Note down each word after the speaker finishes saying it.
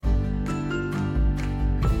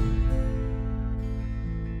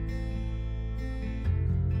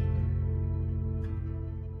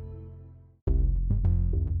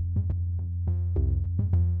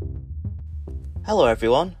Hello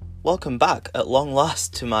everyone, welcome back at long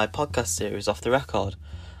last to my podcast series Off the Record.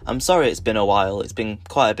 I'm sorry it's been a while, it's been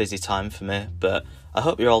quite a busy time for me, but I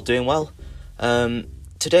hope you're all doing well.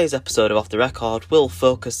 Today's episode of Off the Record will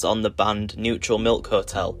focus on the band Neutral Milk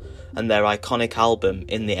Hotel and their iconic album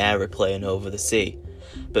In the Aeroplane Over the Sea.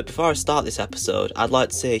 But before I start this episode, I'd like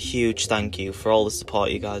to say a huge thank you for all the support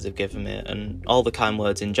you guys have given me and all the kind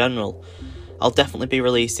words in general. I'll definitely be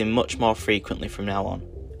releasing much more frequently from now on.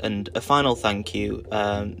 And a final thank you,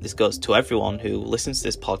 this goes to everyone who listens to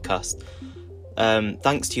this podcast.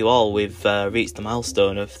 Thanks to you all, we've reached the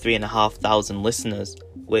milestone of 3,500 listeners,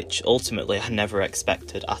 which ultimately I never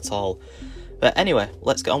expected at all. But anyway,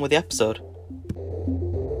 let's get on with the episode.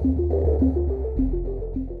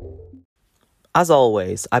 As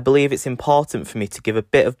always, I believe it's important for me to give a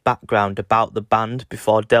bit of background about the band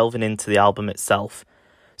before delving into the album itself.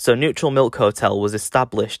 So Neutral Milk Hotel was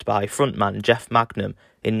established by frontman Jeff Magnum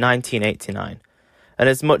in 1989. And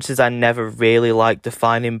as much as I never really liked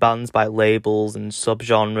defining bands by labels and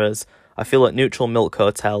subgenres, I feel that Neutral Milk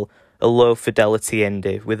Hotel a low-fidelity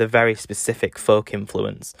indie with a very specific folk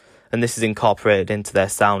influence, and this is incorporated into their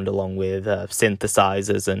sound along with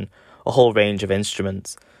synthesizers and a whole range of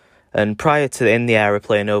instruments. And prior to In the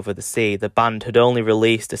Aeroplane Over the Sea, the band had only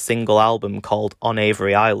released a single album called On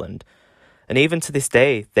Avery Island, and even to this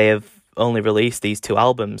day, they have only released these two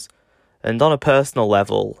albums. And on a personal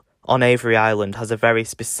level, On Avery Island has a very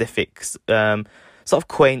specific, sort of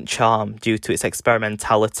quaint charm due to its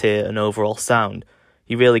experimentality and overall sound.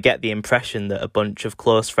 You really get the impression that a bunch of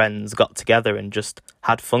close friends got together and just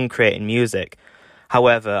had fun creating music.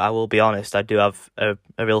 However, I will be honest, I do have a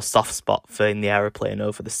real soft spot for In the Aeroplane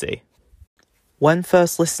Over the Sea. When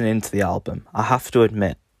first listening to the album, I have to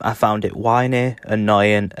admit, I found it whiny,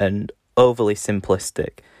 annoying and overly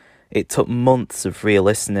simplistic. It took months of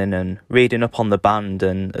re-listening and reading up on the band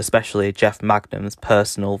and especially Jeff Magnum's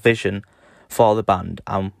personal vision for the band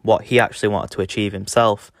and what he actually wanted to achieve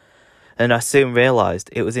himself. And I soon realised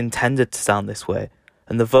it was intended to sound this way,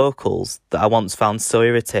 and the vocals that I once found so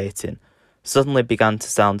irritating suddenly began to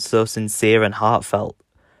sound so sincere and heartfelt.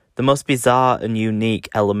 The most bizarre and unique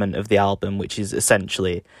element of the album, which is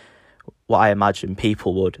essentially what I imagine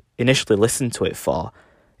people would initially listen to it for,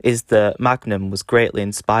 is that Magnum was greatly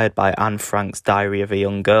inspired by Anne Frank's Diary of a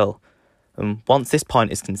Young Girl. And once this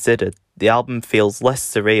point is considered, the album feels less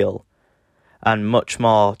surreal and much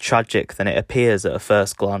more tragic than it appears at a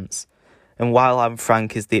first glance. And while Anne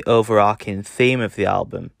Frank is the overarching theme of the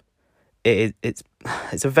album, it's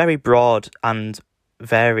a very broad and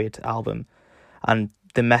varied album, and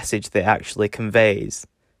the message that it actually conveys,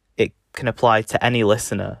 it can apply to any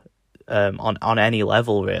listener on any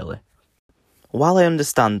level, really. While I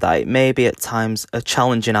understand that it may be at times a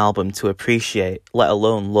challenging album to appreciate, let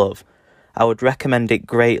alone love, I would recommend it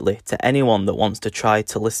greatly to anyone that wants to try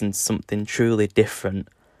to listen to something truly different.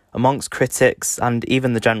 Amongst critics and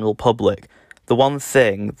even the general public, the one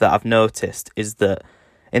thing that I've noticed is that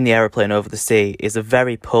In the Aeroplane Over the Sea is a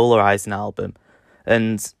very polarising album,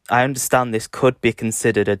 and I understand this could be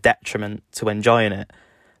considered a detriment to enjoying it,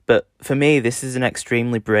 but for me this is an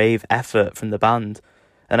extremely brave effort from the band,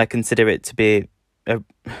 and I consider it to be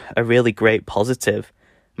a really great positive.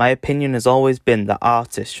 My opinion has always been that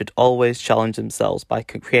artists should always challenge themselves by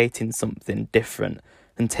creating something different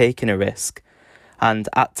and taking a risk. And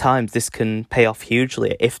at times this can pay off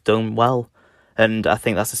hugely if done well. And I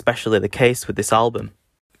think that's especially the case with this album.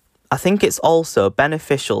 I think it's also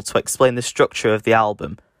beneficial to explain the structure of the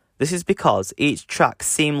album. This is because each track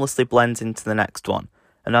seamlessly blends into the next one,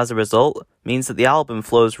 and as a result, means that the album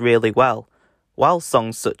flows really well. While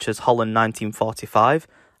songs such as Holland 1945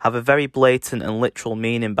 have a very blatant and literal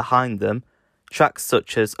meaning behind them, tracks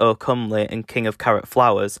such as O Comely and King of Carrot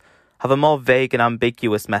Flowers have a more vague and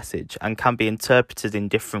ambiguous message and can be interpreted in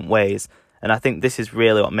different ways, and I think this is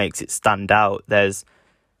really what makes it stand out. There's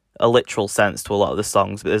a literal sense to a lot of the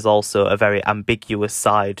songs, but there's also a very ambiguous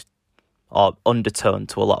side or undertone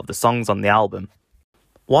to a lot of the songs on the album.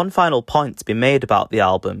 One final point to be made about the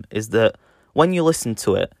album is that when you listen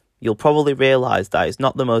to it, you'll probably realise that it's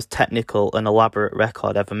not the most technical and elaborate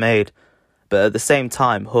record ever made, but at the same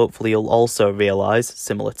time, hopefully you'll also realise,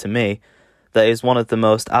 similar to me, that it is one of the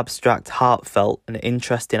most abstract, heartfelt and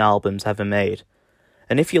interesting albums ever made.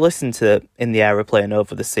 And if you listen to In the Aeroplane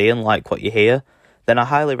Over the Sea and like what you hear, then I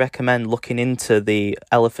highly recommend looking into the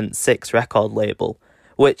Elephant Six record label,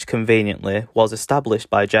 which, conveniently, was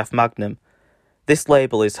established by Jeff Magnum. This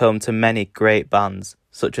label is home to many great bands,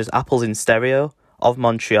 such as Apples in Stereo, Of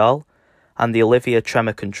Montreal, and the Olivia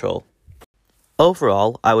Tremor Control.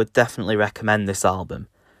 Overall, I would definitely recommend this album.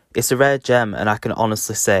 It's a rare gem, and I can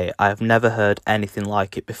honestly say I have never heard anything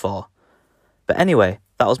like it before. But anyway,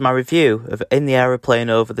 that was my review of In the Aeroplane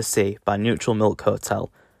Over the Sea by Neutral Milk Hotel.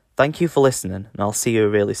 Thank you for listening, and I'll see you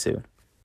really soon.